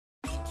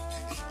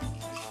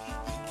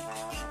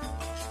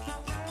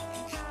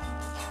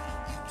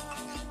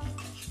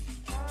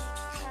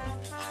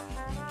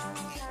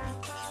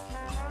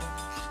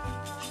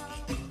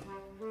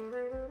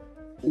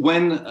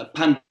When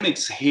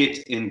pandemics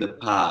hit in the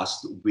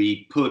past,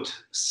 we put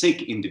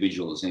sick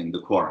individuals in the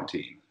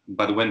quarantine.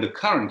 But when the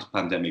current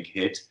pandemic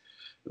hit,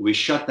 we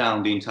shut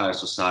down the entire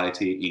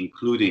society,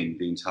 including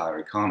the entire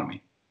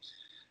economy.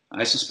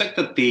 I suspect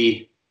that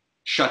the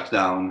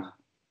shutdown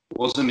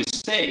was a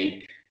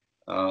mistake,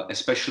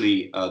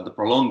 especially the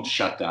prolonged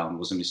shutdown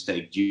was a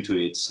mistake due to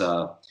its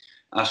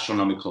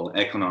astronomical,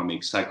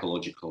 economic,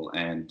 psychological,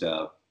 and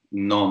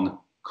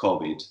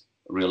non-COVID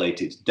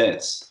related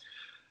deaths.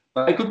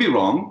 But I could be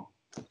wrong.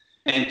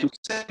 And to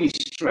set me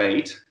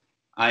straight,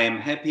 I am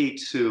happy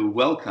to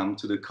welcome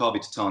to the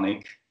COVID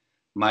Tonic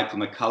Michael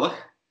McCullough,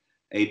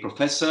 a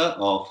professor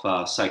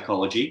of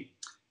psychology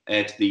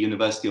at the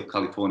University of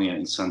California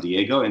in San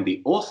Diego and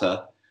the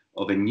author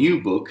of a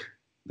new book,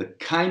 The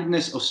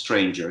Kindness of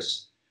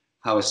Strangers,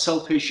 How a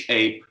Selfish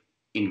Ape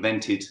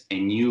Invented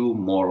a New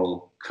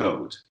Moral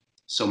Code.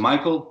 So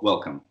Michael,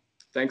 welcome.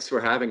 Thanks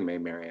for having me,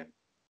 Marian.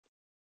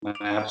 My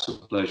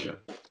absolute pleasure.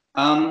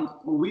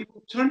 We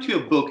will turn to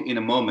your book in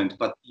a moment,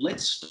 but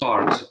let's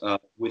start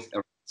with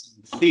a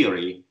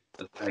theory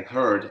that I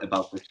heard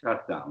about the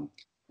shutdown.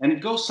 And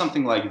it goes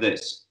something like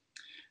this.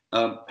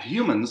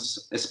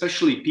 Humans,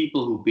 especially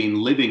people who've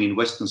been living in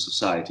Western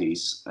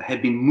societies,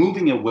 have been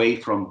moving away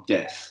from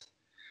death,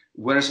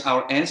 whereas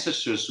our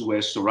ancestors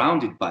were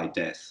surrounded by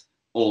death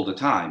all the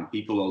time.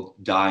 People were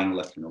dying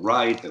left and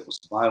right. There was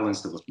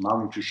violence, there was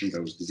malnutrition,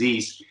 there was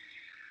disease.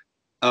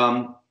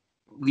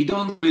 We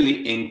don't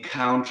really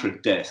encounter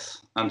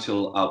death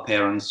until our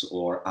parents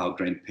or our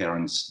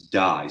grandparents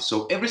die.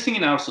 So everything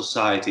in our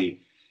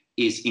society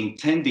is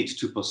intended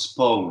to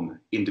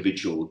postpone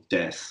individual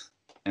death.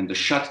 And the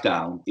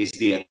shutdown is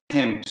the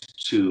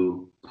attempt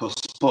to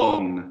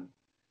postpone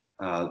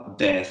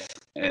death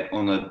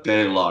on a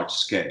very large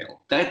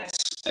scale. That's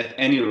at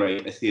any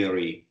rate a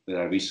theory that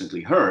I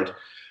recently heard.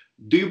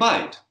 Do you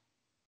buy it?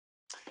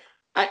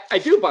 I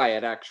do buy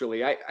it,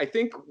 actually. I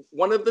think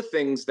one of the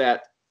things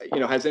that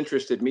has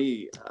interested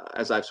me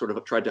as I've sort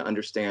of tried to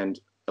understand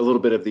a little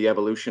bit of the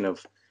evolution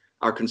of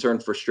our concern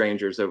for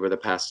strangers over the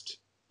past,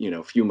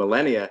 few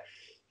millennia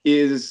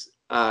is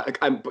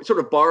I'm sort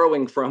of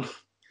borrowing from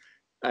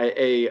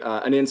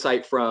an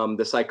insight from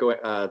the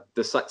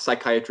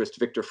psychiatrist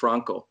Viktor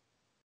Frankl,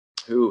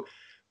 who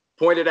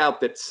pointed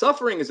out that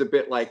suffering is a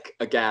bit like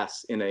a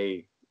gas in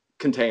a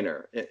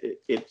container.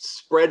 It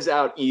spreads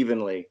out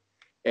evenly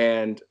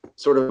and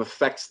sort of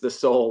affects the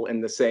soul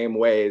in the same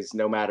ways,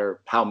 no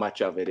matter how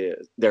much of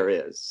it there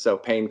is. So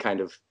pain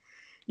kind of,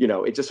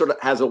 it just sort of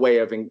has a way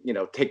of,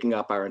 taking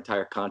up our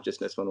entire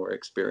consciousness when we're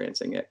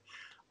experiencing it.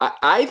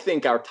 I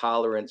think our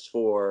tolerance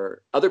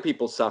for other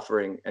people's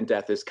suffering and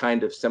death is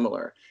kind of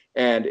similar.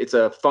 And it's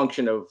a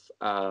function of,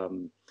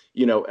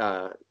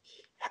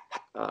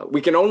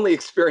 we can only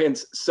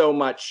experience so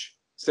much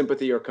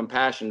sympathy or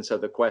compassion. So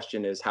the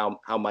question is how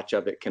much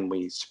of it can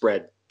we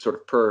spread sort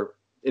of per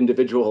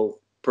individual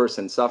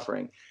person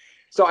suffering.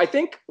 So I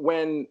think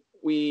when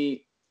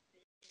we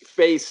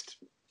faced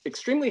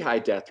extremely high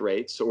death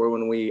rates, or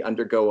when we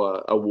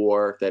undergo a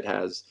war that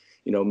has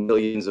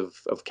millions of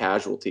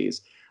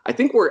casualties, I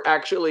think we're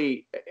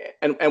actually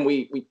and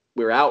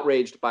we're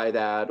outraged by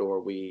that, or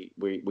we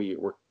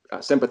were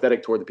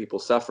sympathetic toward the people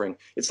suffering.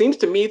 It seems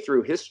to me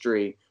through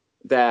history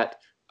that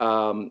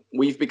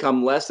we've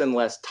become less and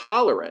less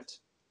tolerant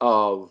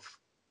of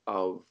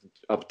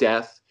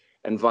death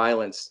and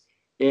violence,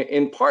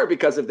 in part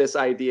because of this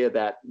idea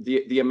that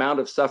the amount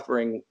of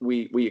suffering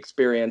we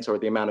experience, or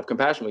the amount of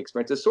compassion we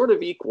experience, is sort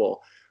of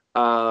equal,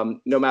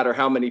 no matter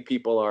how many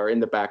people are in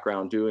the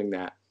background doing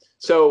that.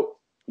 So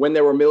when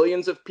there were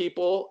millions of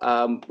people,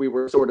 we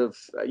were sort of,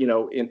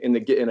 in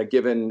a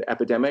given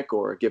epidemic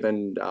or a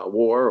given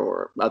war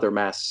or other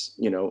mass,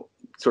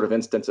 sort of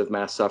instance of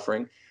mass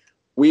suffering,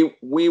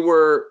 we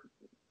were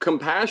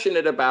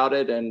compassionate about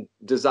it and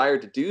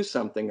desired to do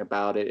something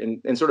about it,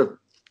 and sort of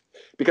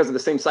because of the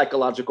same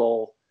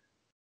psychological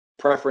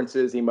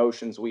preferences,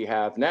 emotions we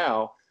have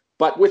now.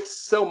 But with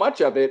so much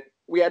of it,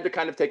 we had to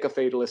kind of take a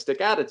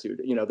fatalistic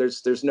attitude.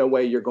 There's no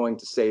way you're going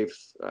to save,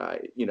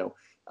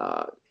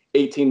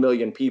 18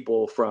 million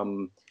people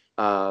from,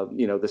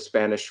 the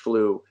Spanish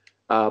flu.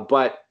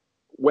 But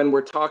when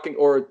we're talking,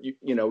 or,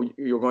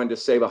 you're going to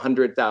save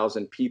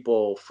 100,000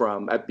 people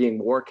from being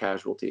war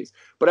casualties.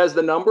 But as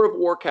the number of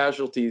war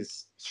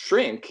casualties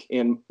shrink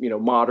in,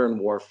 modern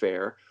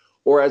warfare,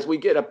 or as we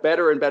get a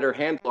better and better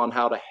handle on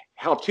how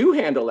to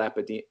handle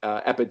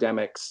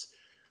epidemics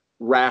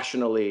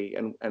rationally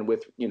and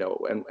with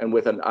and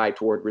with an eye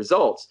toward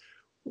results,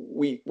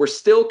 we're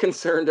still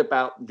concerned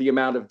about the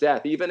amount of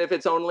death, even if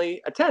it's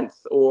only 1/10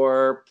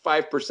 or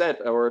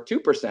 5% or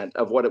 2%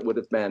 of what it would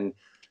have been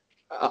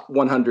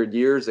 100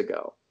 years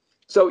ago.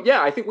 So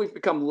yeah, I think we've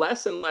become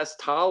less and less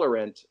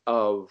tolerant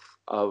of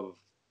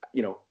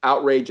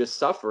outrageous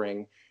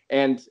suffering.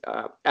 And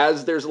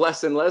as there's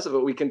less and less of it,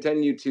 we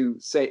continue to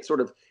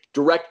sort of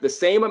direct the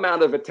same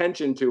amount of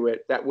attention to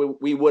it that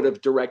we would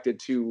have directed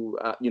to,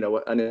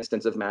 an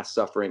instance of mass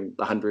suffering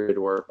 100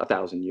 or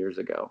 1,000 years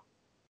ago.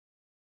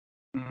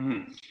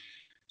 Mm-hmm.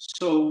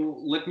 So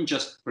let me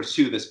just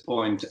pursue this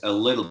point a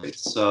little bit.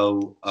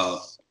 So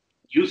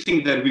you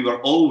think that we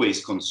were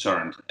always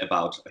concerned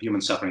about human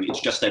suffering. It's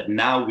just that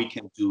now we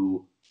can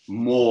do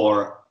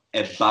more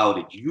about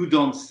it. You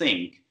don't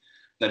think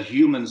that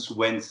humans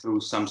went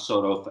through some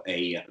sort of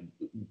a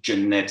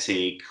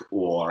genetic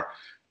or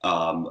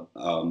um,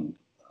 um,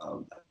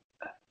 um,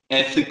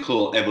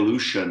 ethical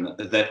evolution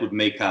that would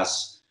make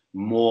us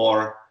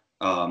more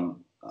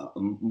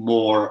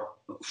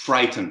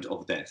frightened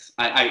of death.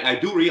 I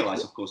do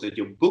realize, of course, that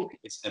your book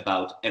is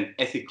about an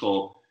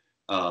ethical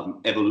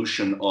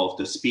evolution of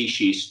the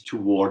species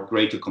toward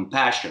greater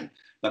compassion.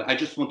 But I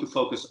just want to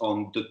focus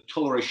on the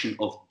toleration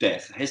of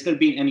death. Has there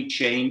been any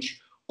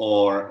change,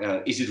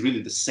 or is it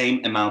really the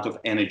same amount of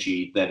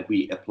energy that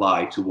we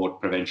apply toward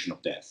prevention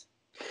of death?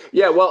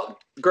 Yeah, well,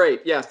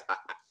 great. Yes.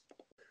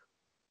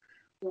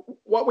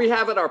 What we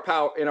have in our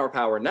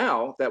power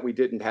now that we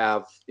didn't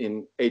have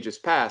in ages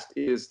past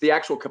is the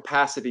actual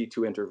capacity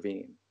to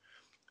intervene.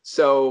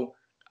 So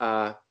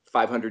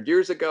 500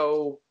 years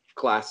ago,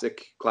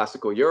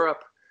 classical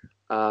Europe,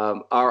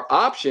 our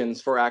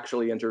options for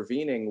actually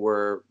intervening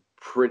were,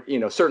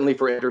 certainly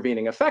for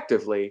intervening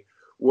effectively,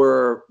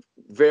 were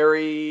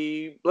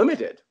very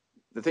limited.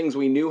 The things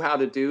we knew how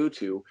to do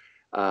to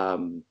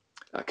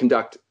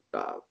conduct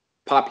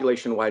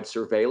population-wide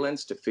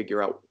surveillance to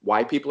figure out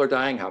why people are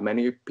dying, how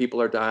many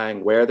people are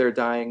dying, where they're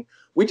dying.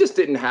 We just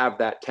didn't have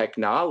that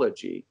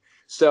technology.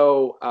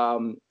 So,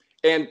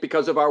 and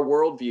because of our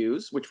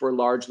worldviews, which were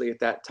largely at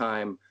that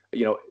time,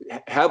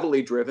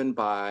 heavily driven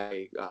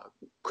by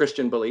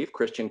Christian belief,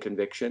 Christian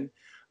conviction,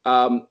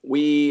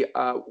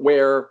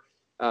 where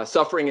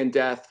suffering and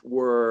death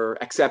were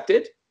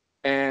accepted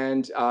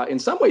and in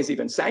some ways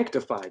even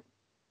sanctified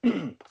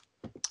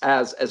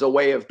as a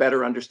way of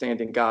better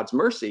understanding God's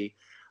mercy.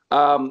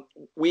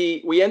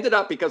 We ended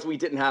up, because we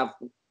didn't have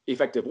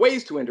effective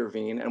ways to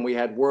intervene, and we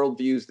had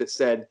worldviews that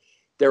said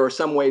there are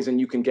some ways and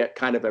you can get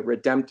kind of a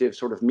redemptive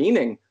sort of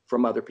meaning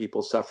from other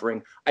people's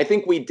suffering. I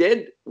think we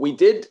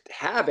did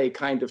have a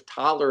kind of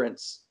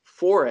tolerance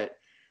for it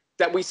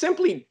that we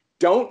simply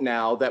don't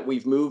now, that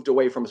we've moved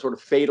away from a sort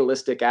of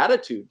fatalistic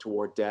attitude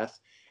toward death.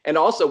 And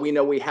also we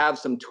know we have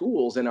some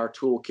tools in our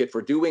toolkit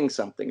for doing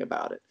something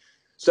about it.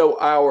 So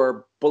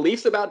our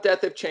beliefs about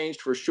death have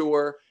changed for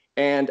sure,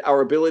 and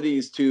our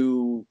abilities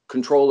to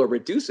control or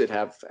reduce it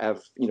have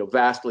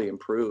vastly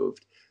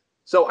improved.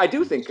 So I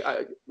do think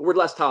we're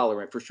less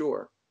tolerant for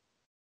sure.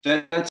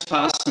 That's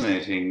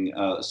fascinating.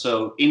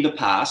 So in the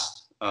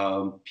past,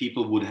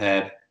 people would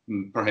have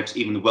perhaps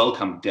even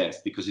welcomed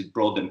death because it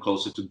brought them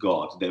closer to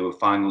God. They were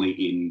finally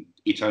in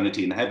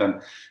eternity in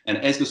heaven. And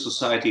as the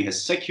society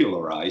has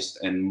secularized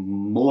and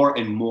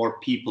more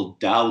people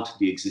doubt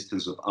the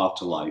existence of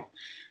afterlife,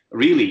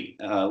 really,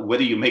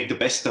 whether you make the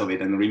best of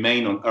it and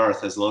remain on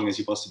Earth as long as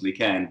you possibly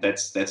can,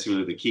 that's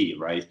really the key,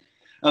 right?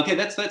 Okay,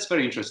 that's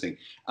very interesting.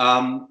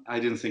 I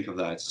didn't think of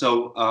that.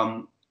 So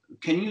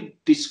can you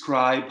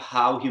describe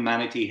how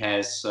humanity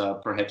has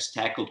perhaps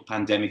tackled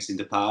pandemics in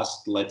the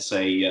past? Let's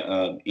say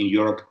in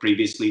Europe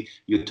previously,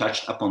 you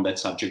touched upon that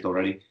subject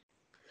already.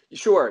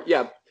 Sure,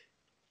 yeah.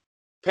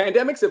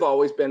 Pandemics have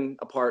always been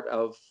a part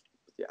of,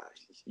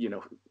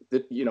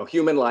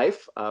 human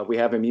life. We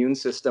have immune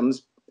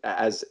systems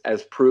as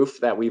proof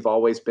that we've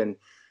always been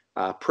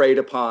preyed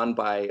upon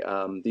by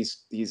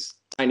these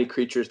tiny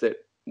creatures that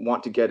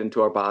want to get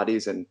into our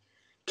bodies and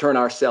turn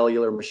our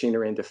cellular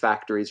machinery into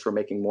factories for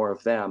making more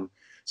of them.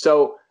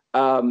 So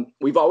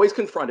we've always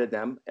confronted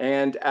them.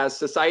 And as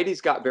societies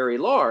got very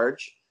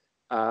large,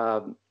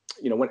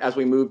 as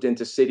we moved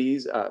into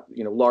cities,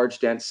 large,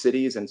 dense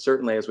cities, and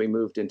certainly as we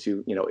moved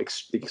into,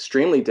 the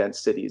extremely dense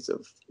cities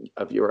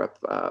of Europe,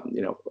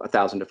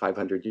 1,000 to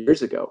 500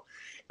 years ago,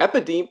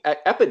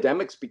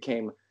 epidemics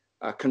became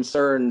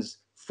concerns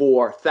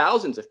for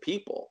thousands of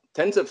people,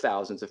 tens of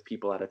thousands of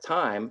people at a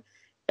time,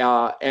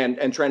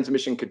 and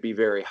transmission could be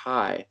very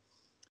high.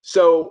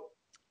 So,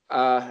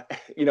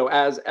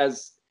 as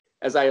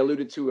I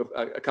alluded to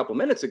a couple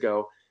minutes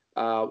ago,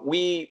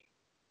 we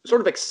sort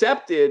of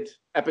accepted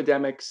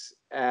epidemics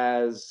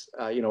as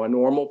a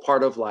normal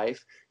part of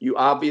life.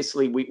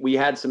 We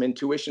had some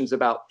intuitions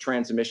about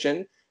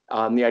transmission,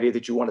 the idea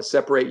that you want to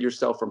separate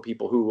yourself from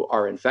people who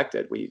are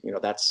infected.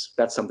 That's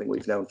something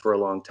we've known for a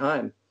long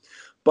time.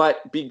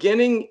 But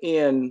beginning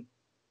in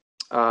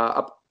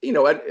I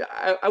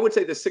would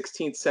say the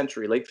 16th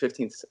century, late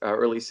 15th,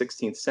 early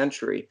 16th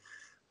century,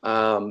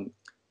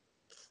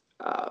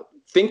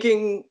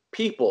 thinking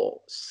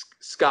people,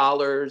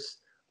 scholars,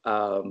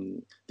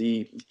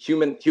 the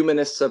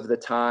humanists of the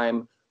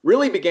time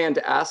really began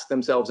to ask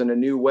themselves in a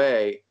new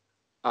way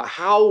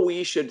how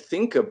we should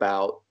think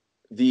about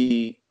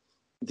the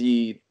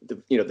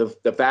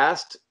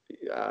vast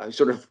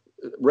sort of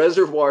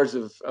reservoirs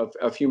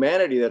of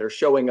humanity that are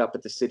showing up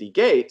at the city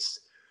gates,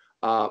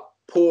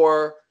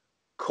 poor,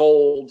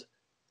 cold,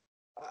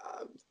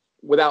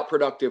 without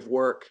productive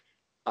work,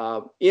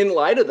 in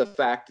light of the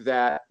fact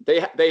that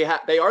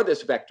they are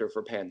this vector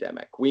for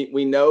pandemic.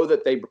 We know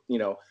that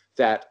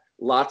that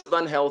lots of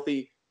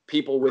unhealthy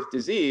people with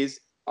disease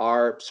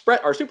are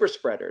super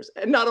spreaders.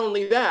 And not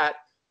only that,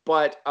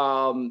 but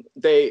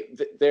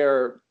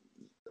their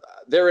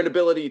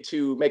inability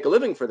to make a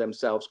living for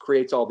themselves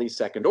creates all these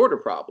second order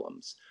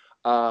problems,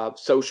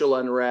 social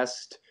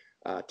unrest,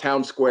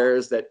 town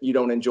squares that you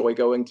don't enjoy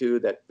going to,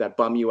 that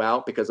bum you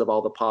out because of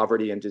all the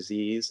poverty and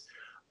disease,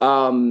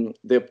 the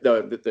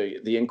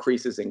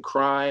increases in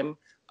crime,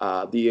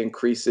 the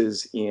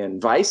increases in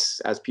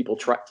vice as people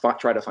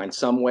try to find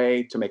some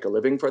way to make a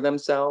living for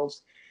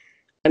themselves.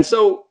 And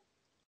so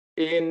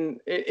in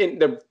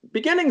the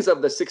beginnings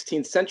of the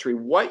 16th century,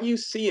 what you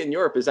see in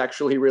Europe is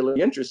actually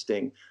really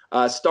interesting.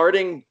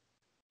 Starting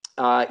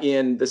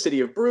in the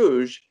city of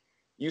Bruges,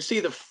 you see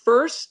the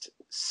first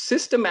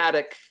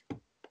systematic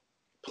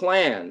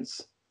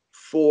plans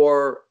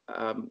for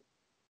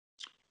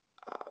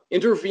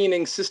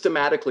intervening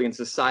systematically and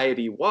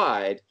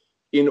society-wide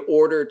in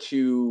order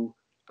to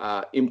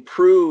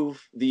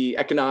improve the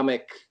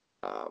economic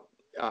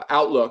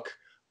outlook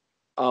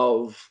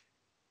of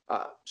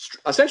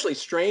essentially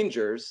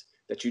strangers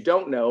that you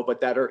don't know,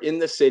 but that are in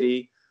the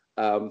city,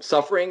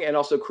 suffering and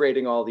also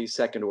creating all these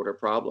second-order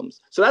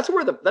problems. So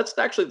that's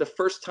actually the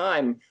first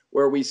time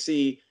where we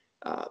see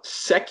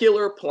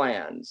secular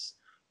plans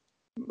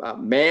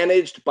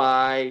managed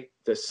by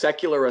the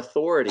secular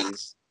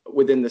authorities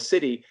within the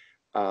city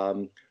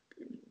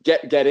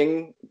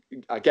getting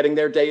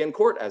their day in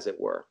court, as it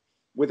were.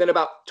 Within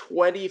about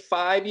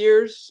 25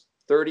 years,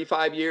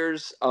 35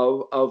 years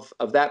of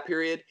that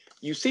period,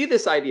 you see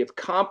this idea of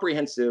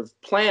comprehensive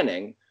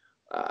planning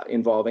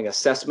involving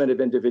assessment of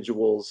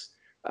individuals'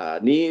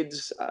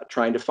 needs,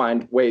 trying to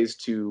find ways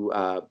to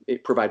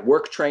provide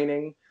work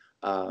training,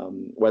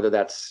 whether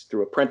that's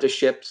through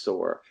apprenticeships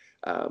or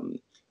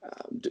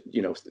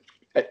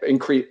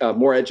increase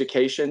more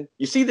education.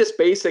 You see this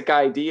basic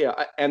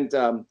idea, and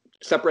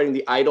separating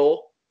the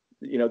idle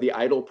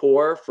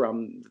poor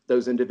from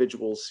those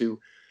individuals who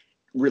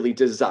really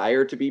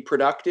desire to be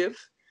productive.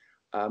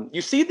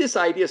 You see this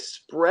idea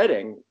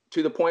spreading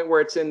to the point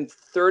where it's in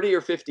 30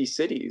 or 50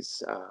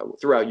 cities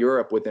throughout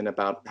Europe within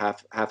about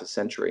half a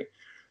century.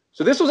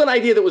 So this was an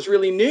idea that was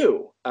really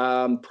new.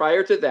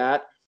 Prior to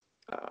that,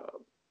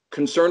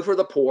 concern for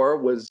the poor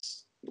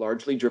was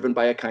largely driven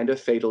by a kind of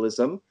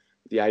fatalism,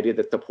 the idea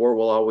that the poor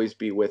will always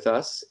be with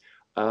us.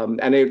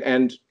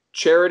 And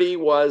charity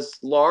was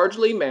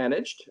largely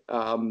managed,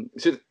 I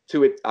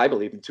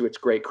believe, to its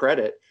great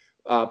credit,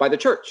 by the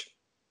church.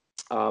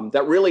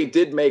 That really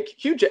did make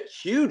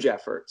huge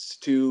efforts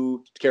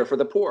to care for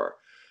the poor.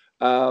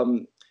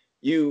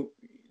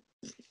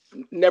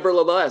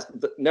 Nevertheless,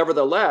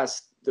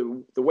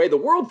 the way the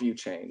worldview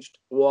changed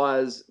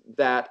was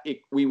that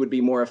we would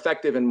be more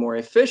effective and more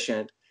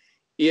efficient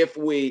if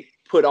we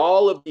put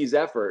all of these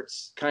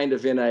efforts kind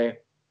of in a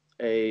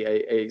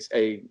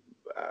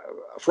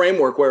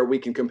framework where we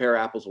can compare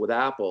apples with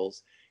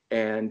apples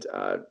and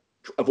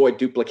avoid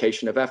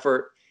duplication of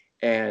effort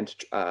and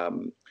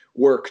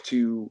work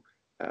to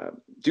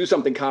do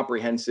something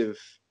comprehensive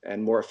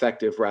and more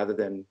effective rather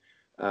than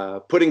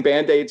putting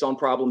Band-Aids on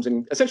problems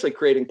and essentially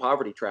creating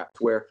poverty traps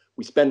where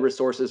we spend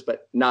resources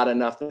but not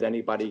enough that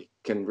anybody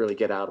can really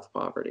get out of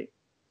poverty.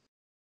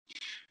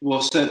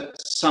 Was that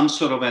some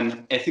sort of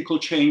an ethical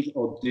change,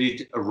 or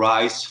did it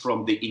arise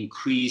from the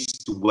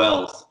increased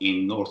wealth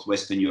in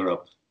Northwestern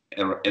Europe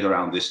at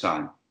around this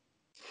time?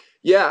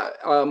 Yeah,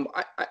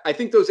 I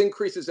think those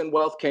increases in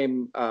wealth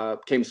came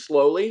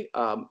slowly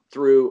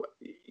through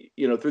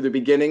the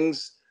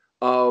beginnings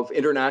of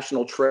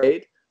international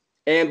trade,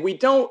 and we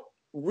don't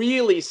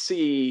really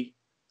see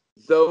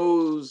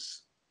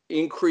those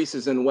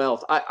increases in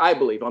wealth. I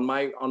believe on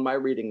my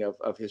reading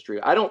of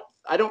history, I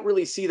don't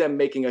really see them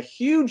making a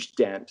huge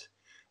dent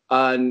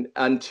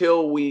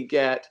until we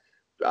get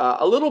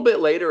a little bit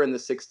later in the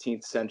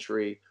 16th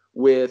century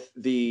with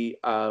the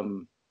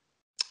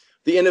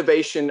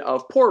innovation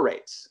of poor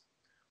rates,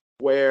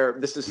 where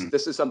this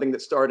is something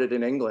that started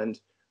in England,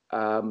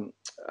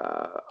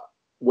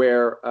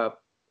 where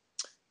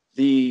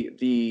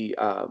the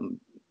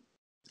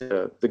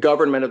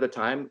government of the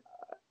time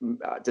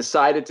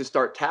decided to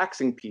start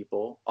taxing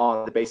people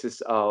on the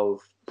basis of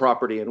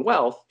property and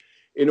wealth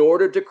in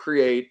order to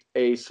create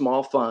a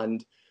small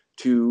fund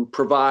to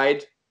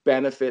provide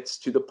benefits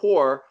to the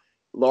poor,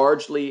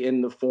 largely in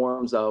the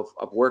forms of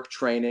work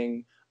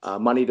training,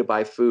 money to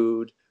buy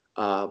food,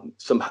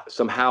 some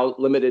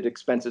limited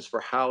expenses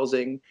for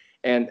housing,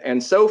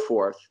 and so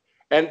forth.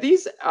 And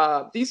these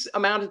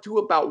amounted to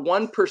about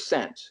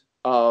 1%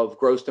 of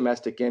gross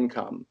domestic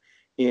income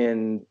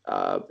in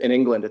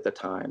England at the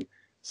time.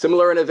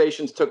 Similar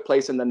innovations took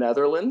place in the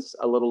Netherlands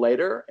a little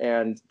later,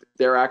 and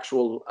their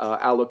actual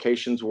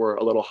allocations were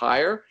a little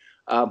higher.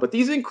 But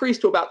these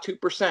increased to about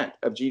 2%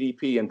 of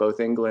GDP in both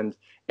England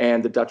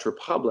and the Dutch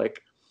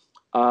Republic.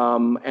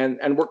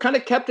 And were kind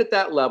of kept at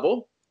that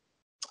level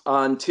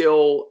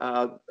until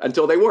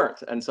they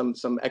weren't. And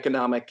some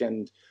economic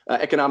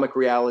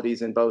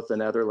realities in both the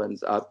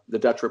Netherlands, the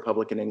Dutch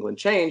Republic, and England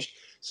changed,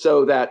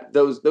 so that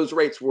those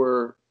rates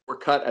were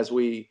cut as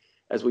we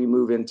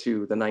move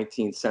into the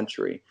 19th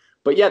century.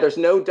 But yeah, there's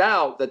no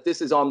doubt that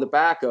this is on the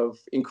back of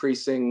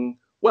increasing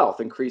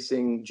wealth,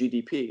 increasing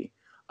GDP.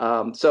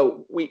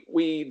 So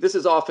this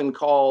is often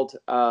called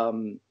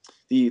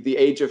the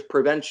age of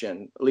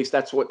prevention. At least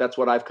that's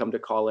what I've come to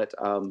call it.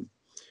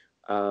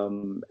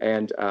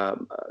 And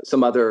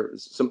some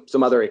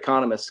other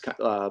economists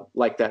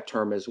like that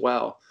term as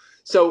well.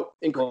 So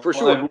for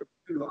sure, I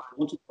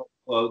want to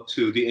go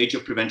to the age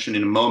of prevention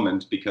in a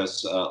moment,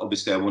 because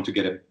obviously I want to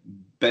get a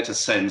better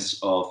sense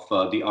of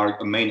the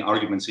main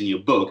arguments in your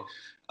book,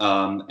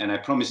 and I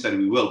promise that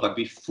we will. But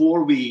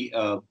before we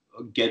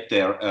get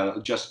there,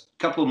 just a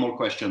couple more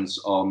questions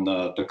on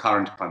the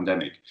current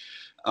pandemic.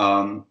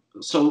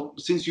 So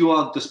since you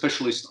are the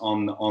specialist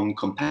on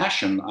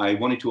compassion, I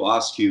wanted to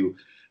ask you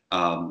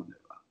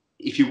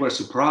if you were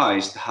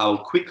surprised how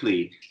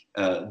quickly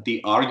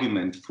the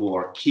argument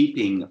for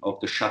keeping of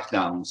the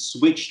shutdown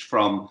switched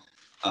from,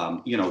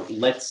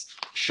 let's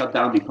shut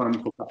down the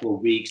economy for a couple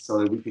of weeks so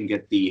that we can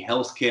get the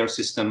healthcare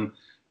system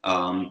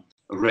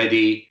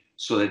ready,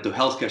 so that the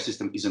healthcare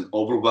system isn't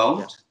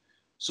overwhelmed. Yeah.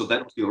 So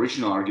that was the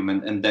original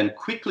argument. And then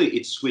quickly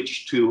it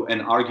switched to an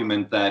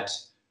argument that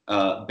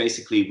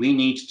basically we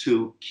need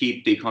to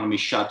keep the economy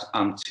shut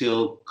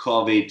until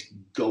COVID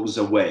goes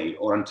away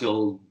or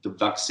until the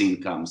vaccine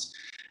comes,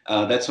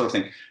 that sort of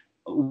thing.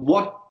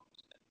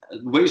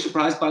 Were you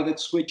surprised by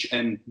that switch,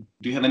 and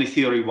do you have any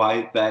theory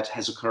why that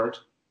has occurred?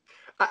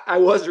 I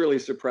was really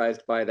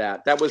surprised by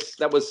that. That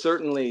was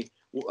certainly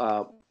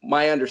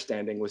my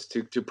understanding, was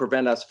to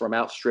prevent us from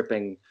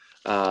outstripping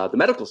the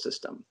medical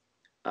system,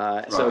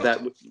 right. So that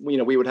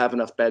we would have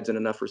enough beds and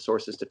enough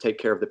resources to take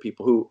care of the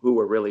people who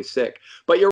were really sick. But you're